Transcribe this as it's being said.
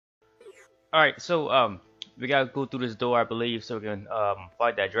All right, so we gotta go through this door, I believe, so we can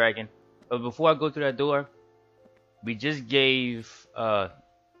fight that dragon. But before I go through that door, we just gave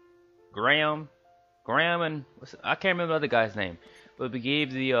Graham, and I can't remember the other guy's name, but we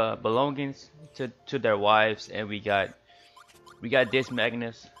gave the belongings to their wives, and we got this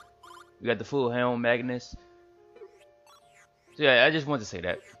Magnus, we got the full helm Magnus. So yeah, I just wanted to say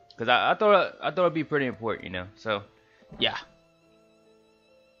that because I thought it'd be pretty important, you know. So yeah.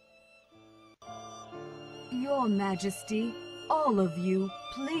 Your Majesty, all of you,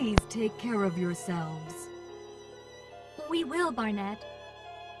 please take care of yourselves. We will, Barnett.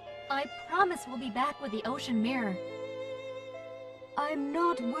 I promise we'll be back with the ocean mirror. I'm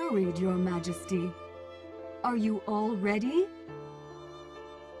not worried, Your Majesty. Are you all ready?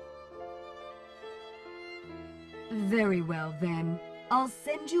 Very well, then. I'll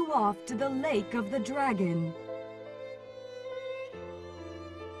send you off to the Lake of the Dragon.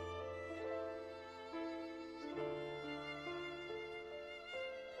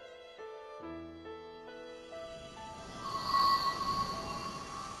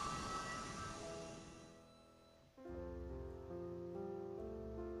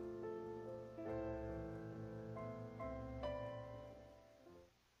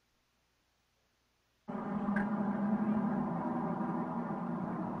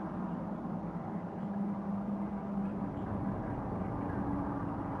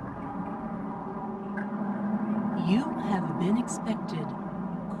 You have been expected,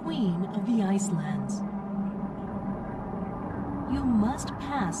 Queen of the Icelands. You must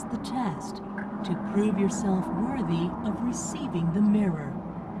pass the test to prove yourself worthy of receiving the mirror.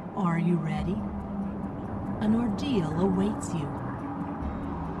 Are you ready? An ordeal awaits you.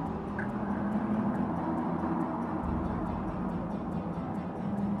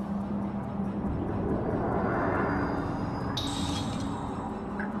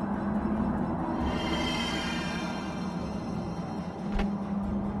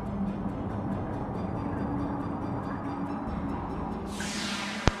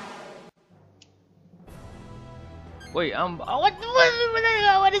 Wait,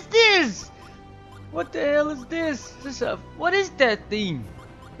 what is this? What the hell is this? What is that thing?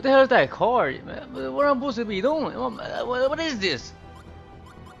 What the hell is that card? Man, what am I supposed to be doing? What is this?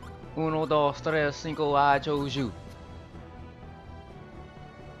 Uno, dos, tres, cinco, I chose you.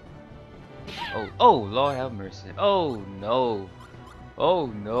 Oh, Lord have mercy. Oh no. Oh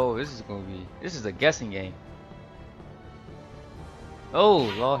no, this is a guessing game. Oh,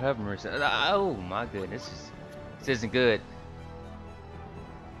 Lord have mercy. Oh my goodness. This isn't good.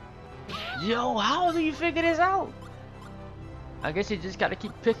 Yo, how do you figure this out? I guess you just gotta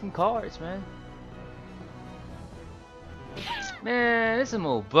keep picking cards, man. Man, this is some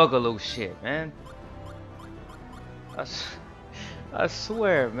old buggaloo shit, man. I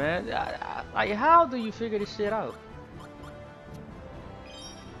swear, man. Like, how do you figure this shit out?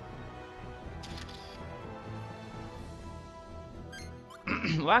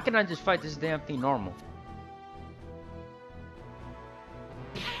 Why can't I just fight this damn thing normal?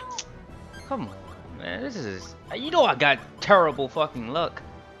 Come on, man. This is... You know I got terrible fucking luck.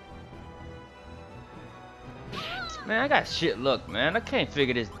 Man, I got shit luck, man. I can't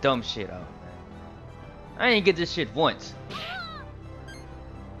figure this dumb shit out, man. I ain't get this shit once.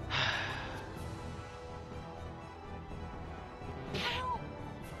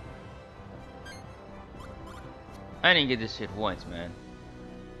 I didn't get this shit once, man.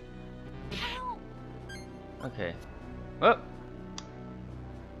 Okay. Well.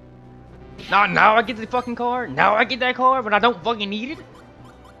 Now I get the fucking card? Now I get that card when I don't fucking need it?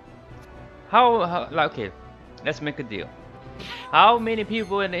 Like, okay, let's make a deal. How many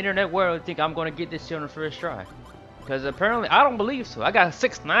people in the internet world think I'm gonna get this shit on the first try? Because apparently, I don't believe so. I got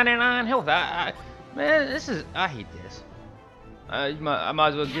 699 health. Man, I hate this. I might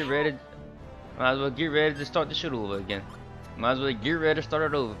as well get ready. Might as well get ready to start the shit over again. Might as well get ready to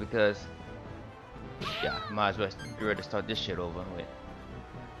start it over because, yeah, might as well get ready to start this shit over. Wait.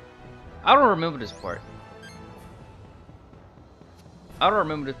 I don't remember this part. I don't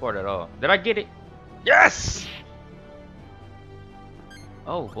remember this part at all. Did I get it? Yes!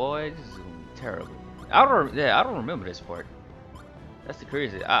 Oh boy, this is gonna be terrible. I don't remember this part. That's the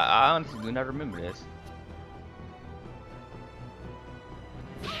crazy. I honestly do not remember this.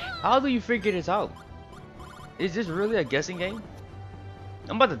 How do you figure this out? Is this really a guessing game?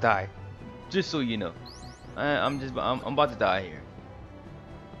 I'm about to die. Just so you know. I'm about to die here.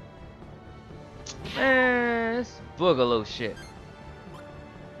 Man, this boogaloo shit.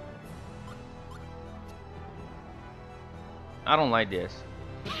 I don't like this.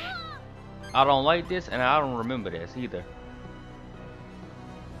 I don't like this, and I don't remember this either.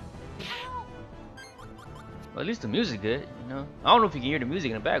 Well, at least the music good, you know. I don't know if you can hear the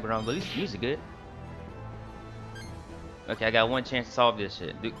music in the background, but at least the music good. Okay, I got one chance to solve this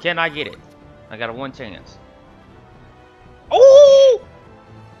shit. Can I get it? I got a one chance. Oh!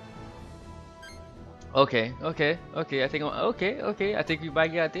 Okay. I think okay. I think we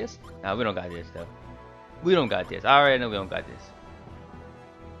might got this. Nah, we don't got this though. We don't got this. I already know we don't got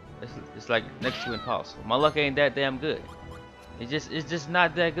this. It's like next to impossible. My luck ain't that damn good. It's just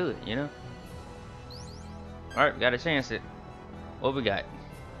not that good, you know. All right, got a chance it. What we got?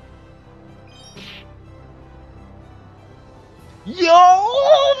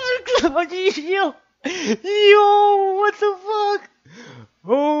 Yo! Yo! What the fuck?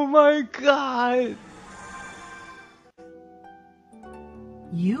 Oh my god!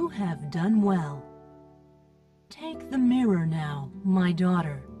 You have done well. Take the mirror now, my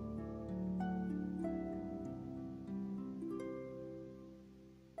daughter.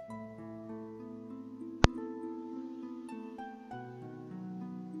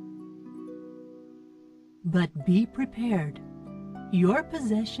 But be prepared. Your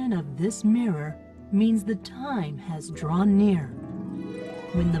possession of this mirror means the time has drawn near,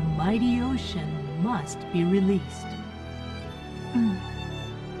 when the mighty ocean must be released.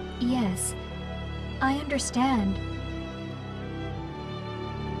 Yes, I understand.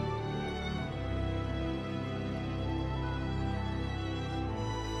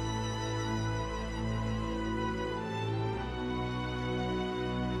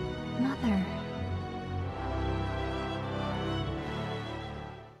 Mother.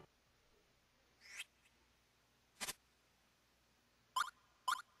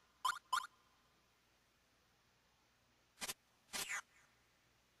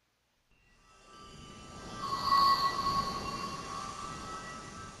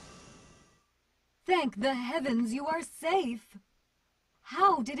 Thank the heavens you are safe.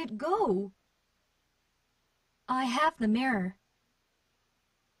 How did it go? I have the mirror.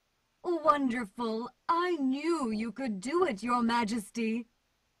 Wonderful. I knew you could do it, Your Majesty.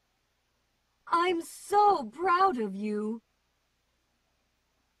 I'm so proud of you.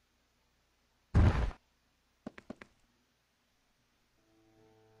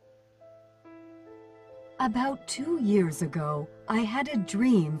 About 2 years ago, I had a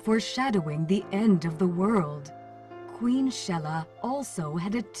dream foreshadowing the end of the world. Queen Shella also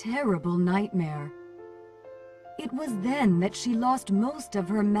had a terrible nightmare. It was then that she lost most of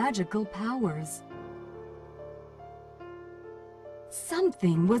her magical powers.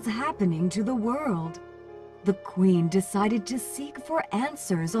 Something was happening to the world. The queen decided to seek for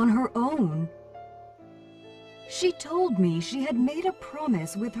answers on her own. She told me she had made a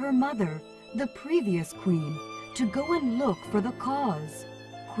promise with her mother, the previous queen, to go and look for the cause.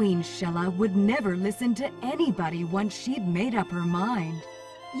 Queen Shella would never listen to anybody once she'd made up her mind.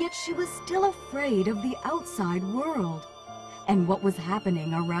 Yet she was still afraid of the outside world and what was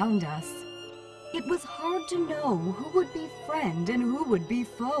happening around us. It was hard to know who would be friend and who would be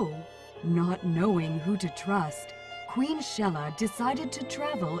foe. Not knowing who to trust, Queen Shella decided to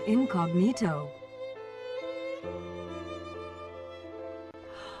travel incognito.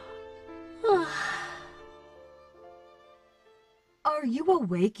 Are you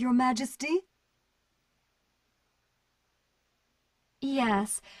awake, Your Majesty?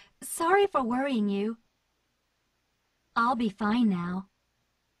 Yes, sorry for worrying you. I'll be fine now.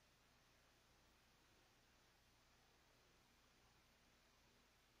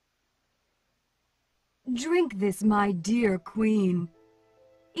 Drink this, my dear queen.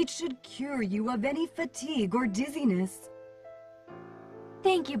 It should cure you of any fatigue or dizziness.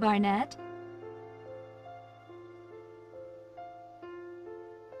 Thank you, Barnett.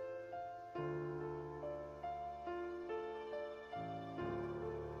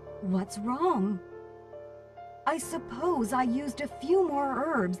 What's wrong? I suppose I used a few more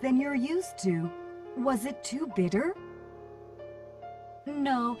herbs than you're used to. Was it too bitter?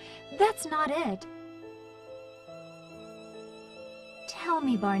 No, that's not it. Tell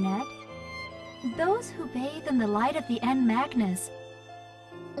me, Barnett, those who bathe in the light of the N Magnus,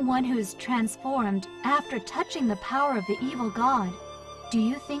 one who's transformed after touching the power of the evil god, do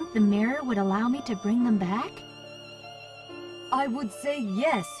you think the mirror would allow me to bring them back? I would say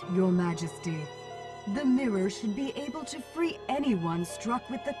yes, Your Majesty. The mirror should be able to free anyone struck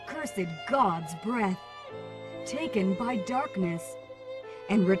with the cursed god's breath, taken by darkness,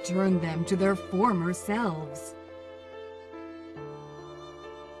 and return them to their former selves.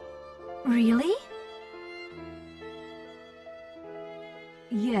 Really?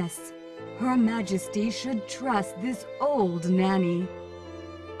 Yes, Her Majesty should trust this old nanny.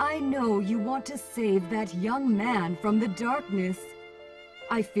 I know you want to save that young man from the darkness.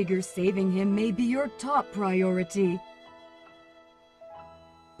 I figure saving him may be your top priority.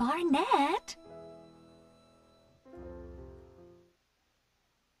 Barnett?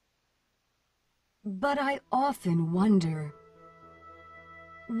 But I often wonder,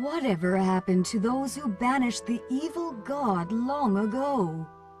 whatever happened to those who banished the evil god long ago?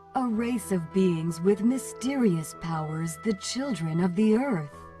 A race of beings with mysterious powers, the children of the earth.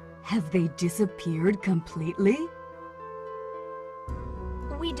 Have they disappeared completely?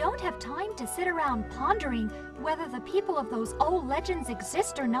 We don't have time to sit around pondering whether the people of those old legends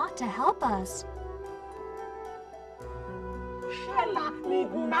exist or not to help us. Sherlock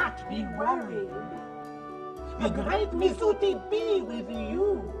need not be worried. The great Mizuti be with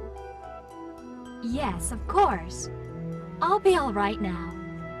you. Yes, of course. I'll be all right now.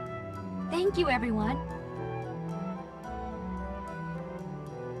 Thank you, everyone.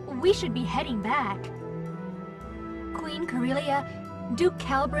 We should be heading back. Queen Corellia, Duke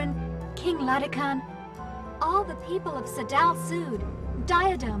Calbrin, King Ladikan, all the people of Sadal Sud,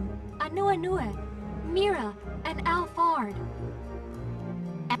 Diadem, Anua, Mira, and Alfard.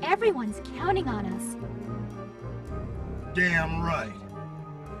 Everyone's counting on us. Damn right.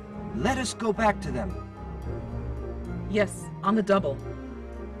 Let us go back to them. Yes, on the double.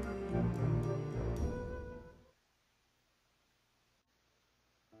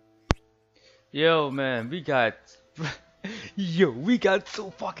 Yo, man, we got so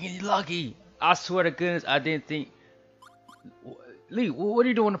fucking lucky. I swear to goodness, I didn't think. Lee, what are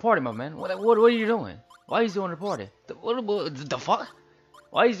you doing in the party, my man? What are you doing? Why are you doing the party? The fuck?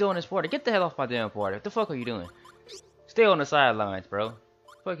 Why are you doing this party? Get the hell off my damn party. What the fuck are you doing? Stay on the sidelines, bro. What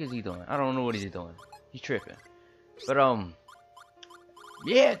the fuck is he doing? I don't know what he's doing. He's tripping. But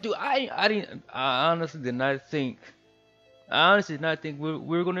yeah, dude, I honestly did not think. I honestly did not think we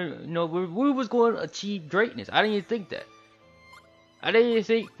were gonna, we was going to achieve greatness. I didn't even think that. I didn't even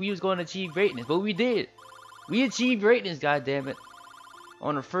think we was going to achieve greatness, but we did. We achieved greatness, goddammit.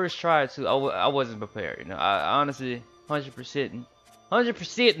 On the first try, too. I wasn't prepared, I honestly, 100%,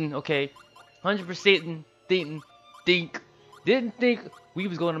 okay, 100% didn't think we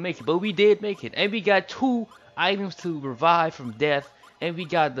was going to make it, but we did make it. And we got 2 items to revive from death, and we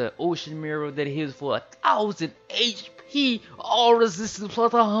got the ocean mirror that heals for 1,000 HP, all resistance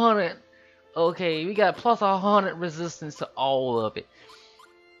plus 100. Okay, we got plus 100 resistance to all of it.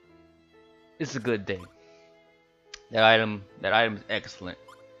 It's a good day. That item is excellent.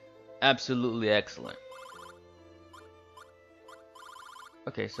 Absolutely excellent.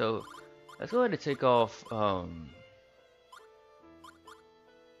 Okay, so let's go ahead and take off. I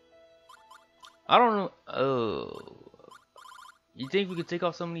don't know. Oh, you think we could take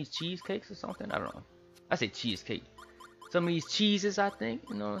off some of these cheesecakes or something? I don't know. I say cheesecake. Some of these cheeses, I think.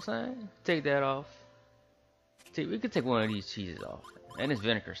 You know what I'm saying? Take that off. We could take one of these cheeses off, and this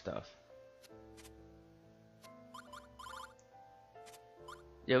vinegar stuff.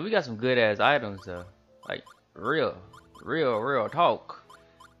 Yeah, we got some good ass items though. Like real talk.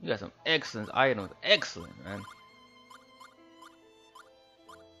 We got some excellent items. Excellent, man.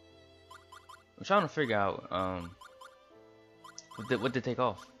 I'm trying to figure out what to take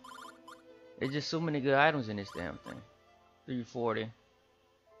off. There's just so many good items in this damn thing. 340.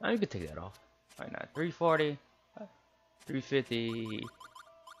 Oh, you could take that off. Why not? 340, 350,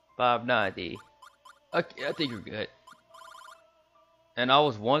 590. Okay, I think you're good. And I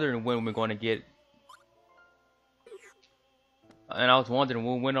was wondering when we're going to get. And I was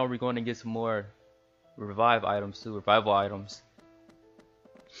wondering when are we going to get some more revival items.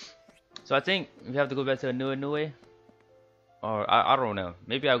 So I think we have to go back to Anua, or I don't know.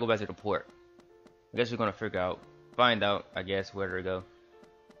 Maybe I'll go back to the port. I guess we're gonna find out. I guess where to go.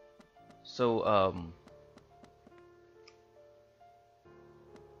 So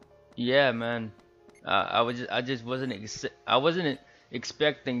yeah, man. I just wasn't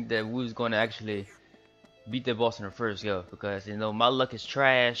expecting that we was gonna actually beat the boss in the first go, because my luck is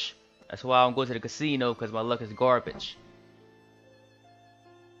trash. That's why I don't go to the casino, because my luck is garbage.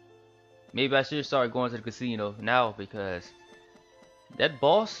 Maybe I should start going to the casino now, because that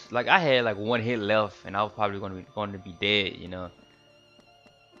boss, like, I had like 1 hit left and I was probably going to be dead,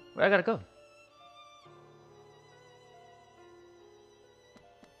 Where I gotta go?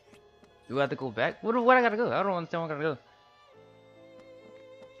 Do I have to go back? What I gotta go? I don't understand where I gotta go.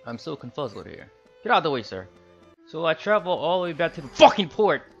 I'm so confused over here. Get out of the way, sir. So I travel all the way back to the fucking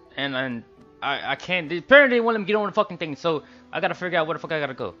port, and I can't. Apparently they won't let me get on the fucking thing, so I gotta figure out where the fuck I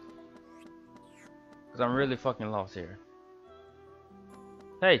gotta go. Cause I'm really fucking lost here.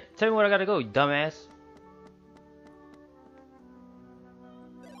 Hey, tell me where I gotta go, you dumbass.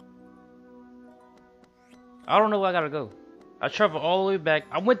 I don't know where I gotta go. I traveled all the way back.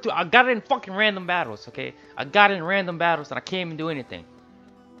 I got in fucking random battles, okay? I got in random battles and I can't even do anything.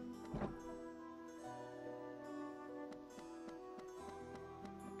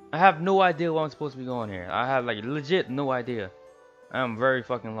 I have no idea where I'm supposed to be going here. I have like legit no idea. I am very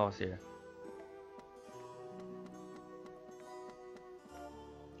fucking lost here.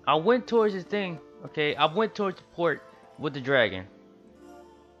 I went towards this thing, okay? I went towards the port with the dragon.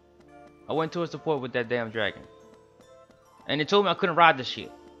 I went towards the port with that damn dragon. And they told me I couldn't ride this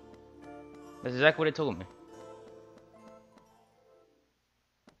shit. That's exactly what they told me.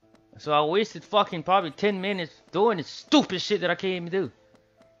 So I wasted fucking probably 10 minutes doing this stupid shit that I can't even do.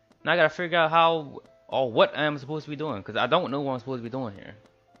 Now I gotta figure out how or what I'm supposed to be doing, because I don't know what I'm supposed to be doing here.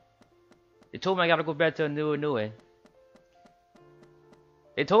 They told me I gotta go back to a new way.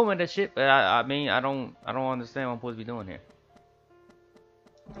 They told me that shit, but I mean I don't understand what I'm supposed to be doing here.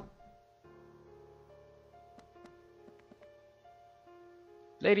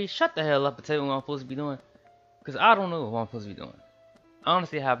 Lady, shut the hell up and tell me what I'm supposed to be doing, because I don't know what I'm supposed to be doing. I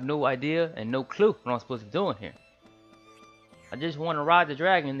honestly have no idea and no clue what I'm supposed to be doing here. I just want to ride the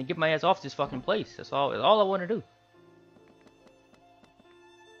dragon and get my ass off this fucking place. That's all I want to do.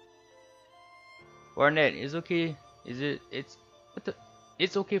 Barnett, it's okay. It's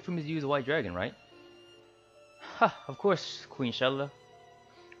okay for me to use a white dragon, right? Ha, of course, Queen Shella.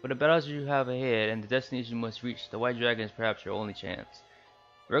 But the battles you have ahead and the destination you must reach, the white dragon is perhaps your only chance.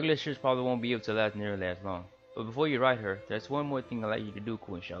 Regular ships probably won't be able to last nearly as long. But before you ride her, there's one more thing I'd like you to do,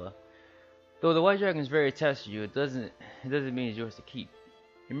 Queen Shella. Though the white dragon is very attached to you, it doesn't mean it's yours to keep.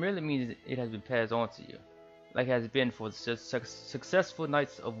 It merely means it has been passed on to you, like it has been for the successful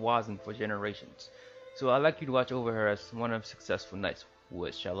knights of Wazen for generations. So I'd like you to watch over her as one of the successful knights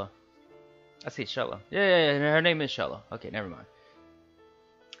would, Shella. I say Shella. Yeah, her name is Shella. Okay, never mind.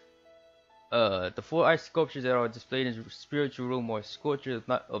 The 4 ice sculptures that are displayed in the spiritual room are sculptures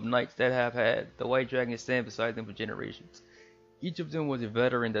of knights that have had the white dragon stand beside them for generations. Each of them was a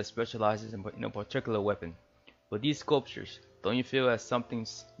veteran that specializes in a particular weapon. But these sculptures, don't you feel as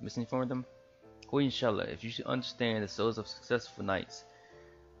something's missing from them? Queen Shella, if you should understand the souls of successful knights,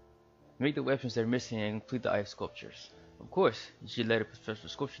 make the weapons that are missing and complete the ice sculptures. Of course, you should let a professional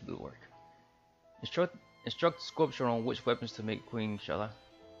sculptor do the work. Instruct the sculpture on which weapons to make, Queen Shella.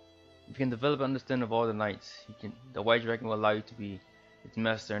 If you can develop an understanding of all the knights, the white dragon will allow you to be its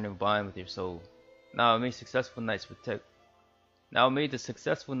master and bind with your soul. Now may the successful knight's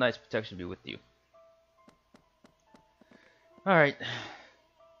protection be with you. Alright.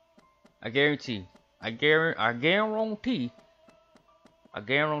 I guarantee I'm gonna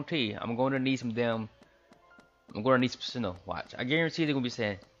need some snow. Watch. I guarantee they're gonna be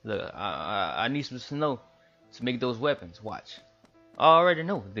saying, look, I need some snow to make those weapons. Watch. I already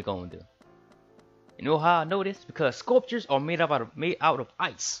know what they're gonna do. You know how I know this? Because sculptures are made out of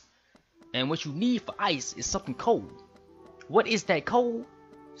ice. And what you need for ice is something cold. What is that cold?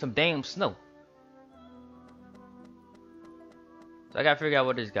 Some damn snow. So I gotta figure out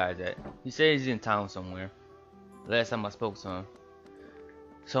where this guy's at. He says he's in town somewhere. Last time I spoke to him.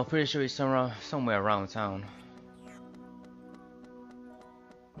 So I'm pretty sure he's somewhere around town.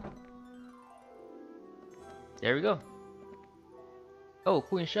 There we go. Oh,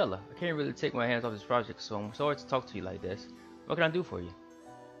 Queen Shella, I can't really take my hands off this project, so I'm sorry to talk to you like this. What can I do for you?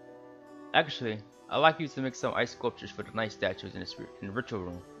 Actually, I'd like you to make some ice sculptures for the night statues in the ritual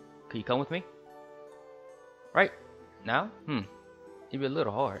room. Can you come with me? Right now? It'd be a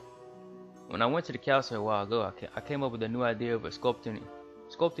little hard. When I went to the castle a while ago, I came up with a new idea of a sculpting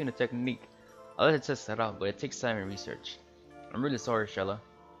a technique. I'd like to test that out, but it takes time and research. I'm really sorry, Shella.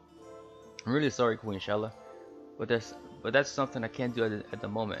 I'm really sorry, Queen Shella. But that's something I can't do at the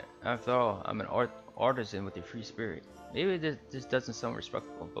moment. After all, I'm an artisan with a free spirit. Maybe this doesn't sound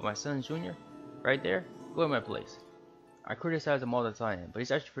respectful, but my son Junior, right there, go in my place. I criticize him all the time, but he's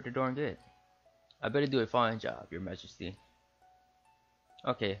actually pretty darn good. I better do a fine job, Your Majesty.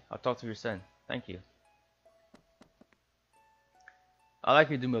 Okay, I'll talk to your son. Thank you. I'd like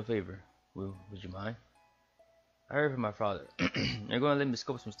you to do me a favor. Would you mind? I heard from my father. You're going to let me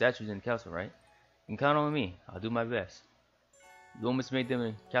sculpt some statues in the castle, right? You can count on me. I'll do my best. You want me to make them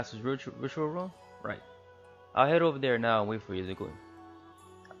in castle's ritual room? Right. I'll head over there now and wait for you to go.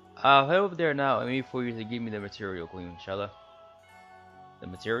 I'll head over there now and wait for you to give me the material, Queen Shella. The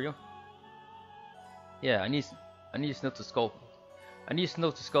material? Yeah, I need snow to sculpt. I need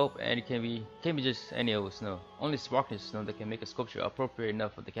snow to sculpt, and it can't be just any old snow. Only sparkling snow that can make a sculpture appropriate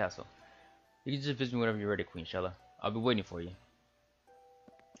enough for the castle. You can just visit me whenever you're ready, Queen Shella. I'll be waiting for you.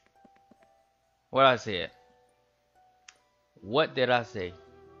 What did I say? What did I say?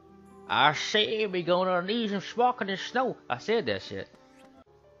 I say we going on our knees and walking in snow. I said that shit.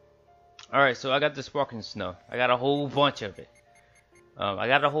 Alright, so I got this walking snow. I got a whole bunch of it. I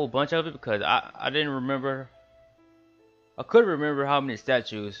got a whole bunch of it because I didn't remember. I couldn't remember how many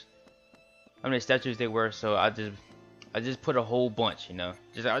statues they were, so I just put a whole bunch, you know,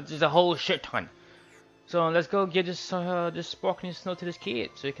 just a whole shit ton. So let's go get this sparkling snow to this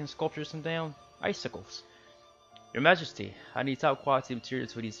kid so he can sculpture some damn icicles. Your Majesty, I need top quality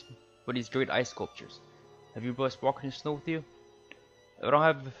materials for these great ice sculptures. Have you brought sparkling snow with you?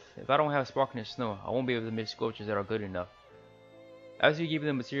 If I don't have sparkling snow, I won't be able to make sculptures that are good enough. After you give me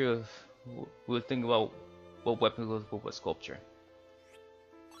the materials, we'll think about what weapon goes with what sculpture.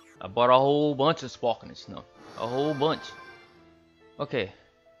 I bought a whole bunch of sparkling snow. A whole bunch. Okay,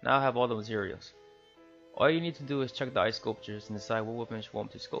 now I have all the materials. All you need to do is check the ice sculptures and decide what weapons you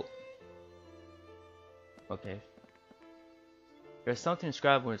want to sculpt. Okay. There's something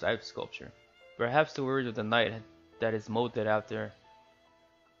inscribed on his ice sculpture. Perhaps the words of the knight that is molded after.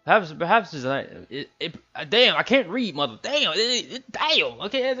 Perhaps it's a damn, I can't read, mother. Damn, damn.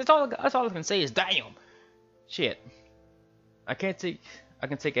 Okay, that's all I can say is damn. Shit. I can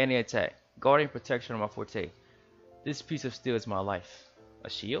take any attack. Guarding protection are my forte. This piece of steel is my life. A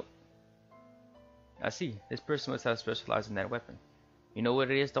shield? I see. This person must have specialized in that weapon. You know what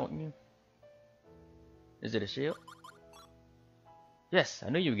it is, don't you? Is it a shield? Yes, I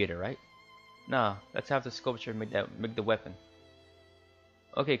knew you would get it right. Nah, let's have the sculpture make the weapon.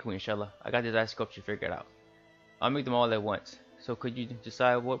 Okay, Queen Shella, I got this ice sculpture figured out. I'll make them all at once. So could you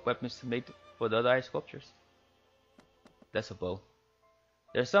decide what weapons to make for the other ice sculptures? That's a bow.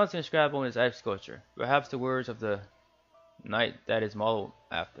 There's something inscribed on his ice sculpture. Perhaps the words of the knight that is modeled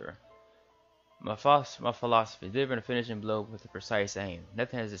after. My philosophy, deliver the finishing blow with a precise aim.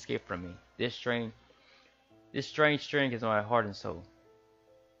 Nothing has escaped from me. This strange string is my heart and soul.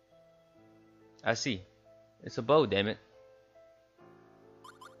 I see. It's a bow, damn it.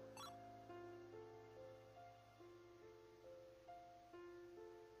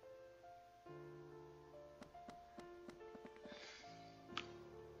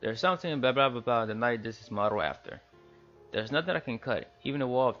 There's something blah blah blah blah the knight this is modeled after. There's nothing I can cut. Even a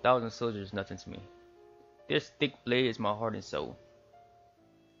wall of 1,000 soldiers is nothing to me. This thick blade is my heart and soul.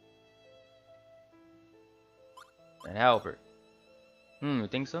 And Albert. You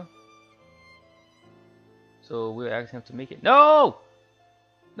think so? So we'll ask him to make it. No!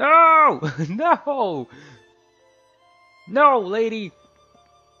 No! No! No, lady!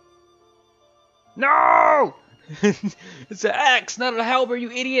 No! It's an axe, not a halberd,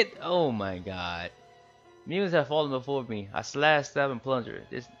 you idiot! Oh my god. Mutants have fallen before me. I slash, stab, and plunger.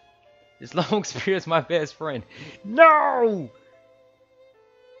 This long spear is my best friend. No!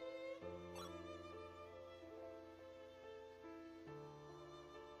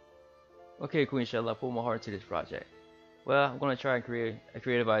 Okay, Queen Shella, put my heart into this project. Well, I'm gonna try and create a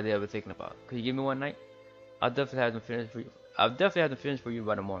creative idea I've been thinking about. Could you give me one night? I'll definitely have them finished for you. I'll definitely have them finished for you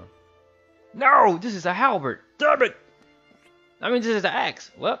by tomorrow. No, this is a halberd. Damn it! I mean, this is an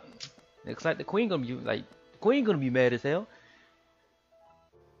axe. Well, looks like the queen gonna be mad as hell.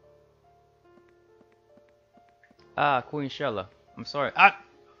 Ah, Queen Shella, I'm sorry.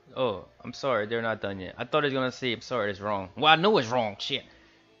 Oh, I'm sorry. They're not done yet. I thought it was gonna say I'm sorry. It's wrong. Well, I know it's wrong. Shit.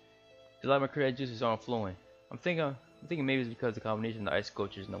 It's like my creative juices aren't flowing. I'm thinking maybe it's because of the combination of the ice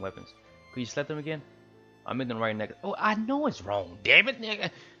sculptures and the weapons. Could you select them again? I made them right next. Oh, I know it's wrong. Damn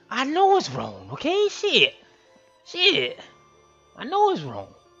it. I know it's wrong, okay? Shit. I know it's wrong.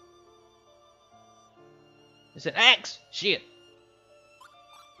 It's an axe. Shit.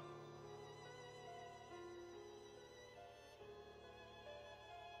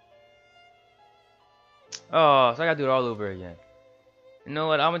 Oh, so I gotta do it all over again. You know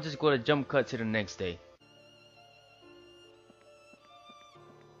what? I'm gonna just go to jump cut to the next day.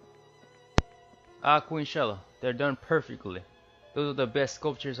 Ah, Queen Shella, they're done perfectly. Those are the best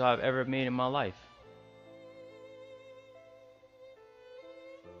sculptures I've ever made in my life.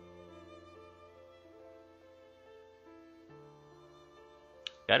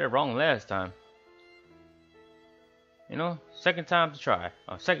 Got it wrong last time. You know, second time to try.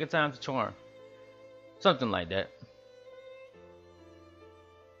 Or second time to charm. Something like that.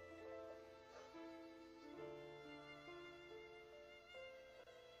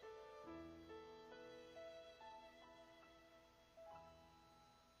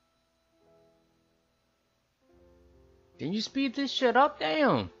 Can you speed this shit up?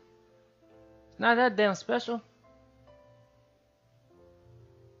 Damn. It's not that damn special.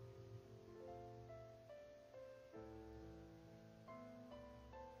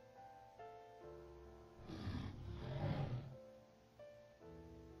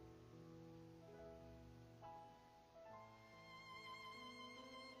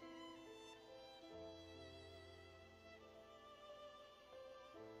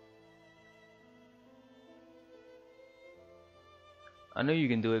 I know you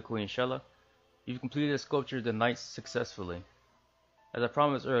can do it, Queen Shella. You've completed the sculpture of the knights successfully. As I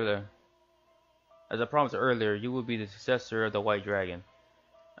promised earlier, you will be the successor of the White Dragon.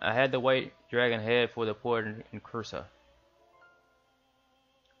 I had the White Dragon head for the port in Cursa.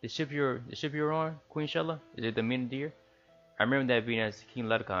 The ship you're on, Queen Shella, is it the Minidir? I remember that being as King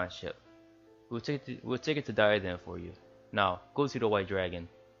Ledacon's ship. We'll take it to Diadem for you. Now, go to the White Dragon.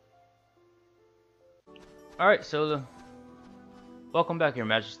 Alright, so welcome back, Your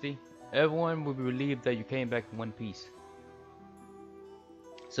Majesty. Everyone will be relieved that you came back in one piece.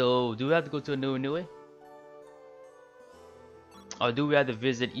 So, do we have to go to Anue? Or do we have to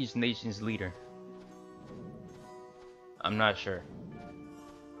visit each nation's leader? I'm not sure.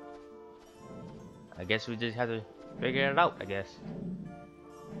 I guess we just have to figure it out, I guess.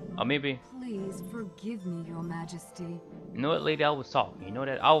 Or maybe... Please forgive me, Your Majesty. You know what, lady? I was talking. You know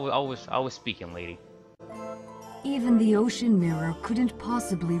that? I was speaking, lady. Even the ocean mirror couldn't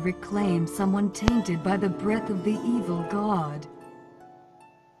possibly reclaim someone tainted by the breath of the evil god.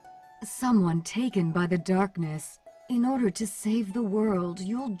 Someone taken by the darkness. In order to save the world,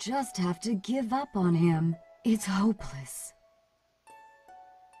 you'll just have to give up on him. It's hopeless.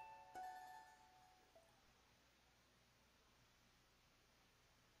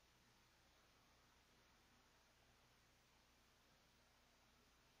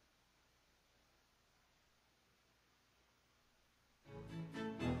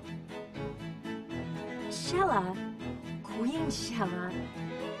 Shella, Queen Shella,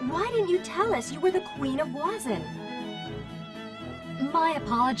 why didn't you tell us you were the Queen of Wazin? My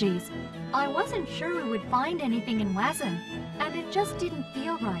apologies. I wasn't sure we would find anything in Wazin, and it just didn't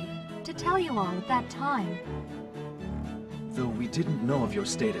feel right to tell you all at that time. Though we didn't know of your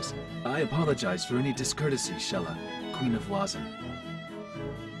status, I apologize for any discourtesy, Shella, Queen of Wazin.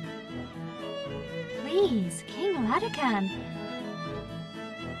 Please, King Ledacan.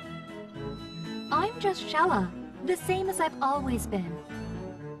 I'm just Shella, the same as I've always been.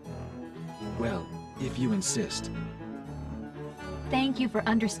 Well, if you insist. Thank you for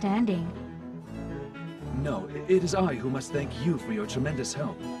understanding. No, it is I who must thank you for your tremendous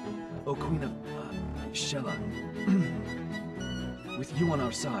help. O Queen of... Shella. With you on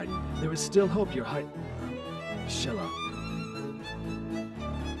our side, there is still hope your Shella.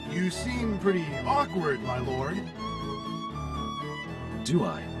 You seem pretty awkward, my lord. Do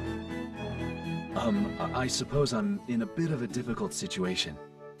I? I suppose I'm in a bit of a difficult situation.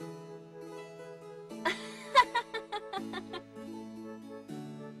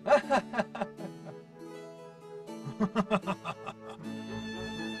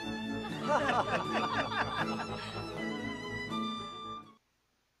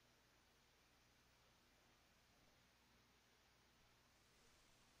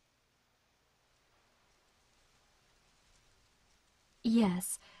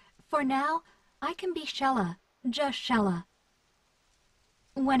 Yes, for now, I can be Shella, just Shella.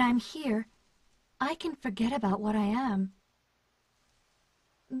 When I'm here, I can forget about what I am.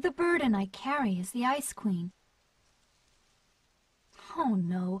 The burden I carry is the Ice Queen. Oh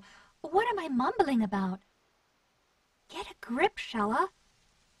no, what am I mumbling about? Get a grip, Shella.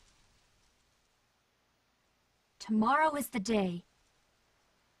 Tomorrow is the day.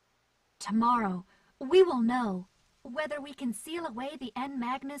 Tomorrow, we will know whether we can seal away the N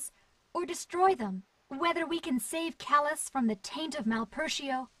Magnus or destroy them, whether we can save Callus from the taint of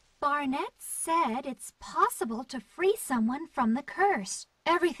Malpertio. Barnett said it's possible to free someone from the curse.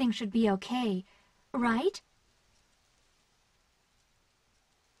 Everything should be okay, right?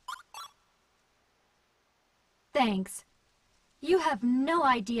 Thanks. You have no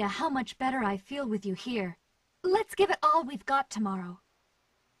idea how much better I feel with you here. Let's give it all we've got tomorrow.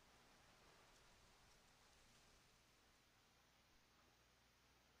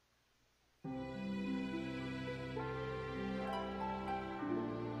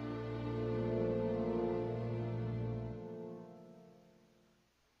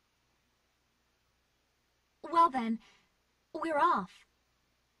 Well then, we're off.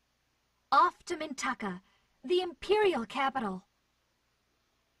 Off to Mintaka, the imperial capital.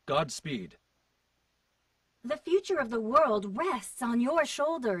 Godspeed. The future of the world rests on your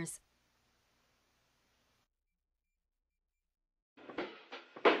shoulders.